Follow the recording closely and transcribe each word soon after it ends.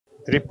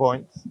3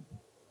 points,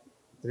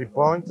 3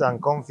 points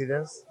and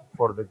confidence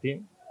for the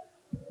team.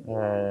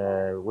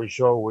 We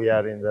show we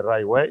are in the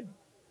right way.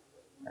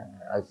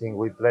 I think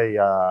we play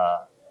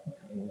a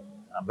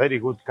very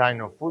good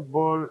kind of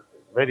football,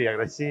 very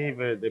aggressive.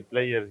 The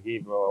players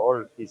give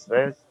all his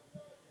best.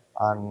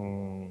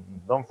 And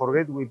don't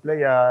forget, we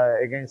play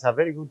against a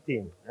very good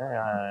team.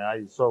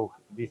 I saw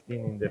this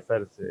team in the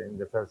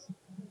first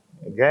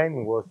game.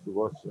 It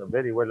was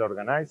very well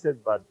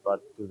organized,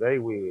 but today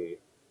we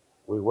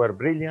were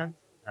brilliant,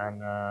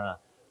 and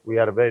we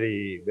are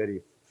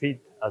very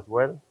fit as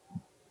well.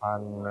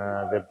 And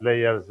the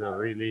players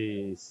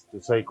really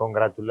to say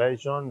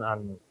congratulations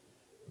and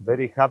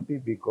very happy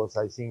because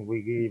I think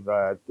we give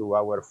to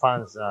our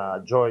fans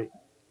joy.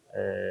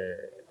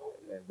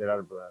 They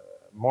are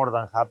more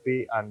than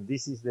happy, and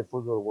this is the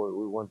football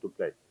we want to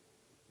play.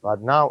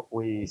 But now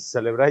we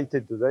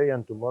celebrated today,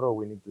 and tomorrow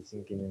we need to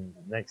think in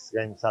the next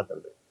game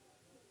Saturday.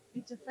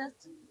 It's the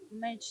first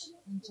match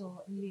into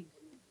league.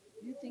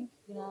 Do you think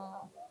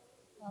gonna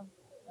have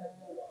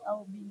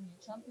our being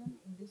a champion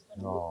in this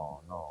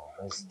tournament? No,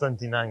 it's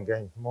 29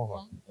 games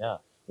more. Yeah. Yeah,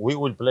 we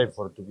will play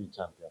for to be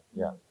champion.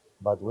 Yeah,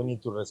 but we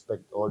need to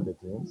respect all the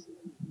teams.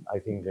 I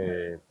think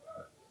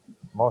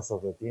most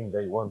of the team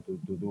they want to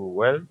do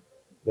well.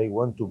 They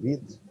want to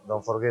beat.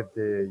 Don't forget,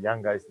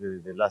 Yanga is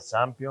the last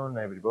champion.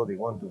 Everybody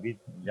want to beat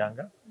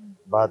Yanga,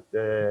 but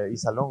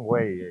it's a long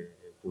way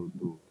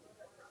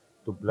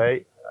to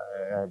play.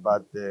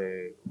 But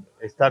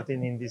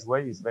starting in this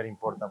way is very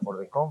important for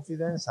the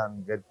confidence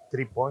and get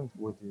 3 points,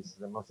 which is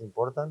the most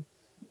important,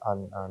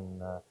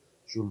 and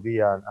should be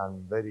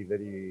and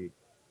very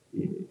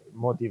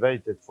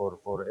motivated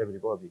for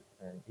everybody,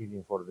 and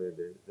even for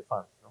the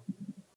fans. No?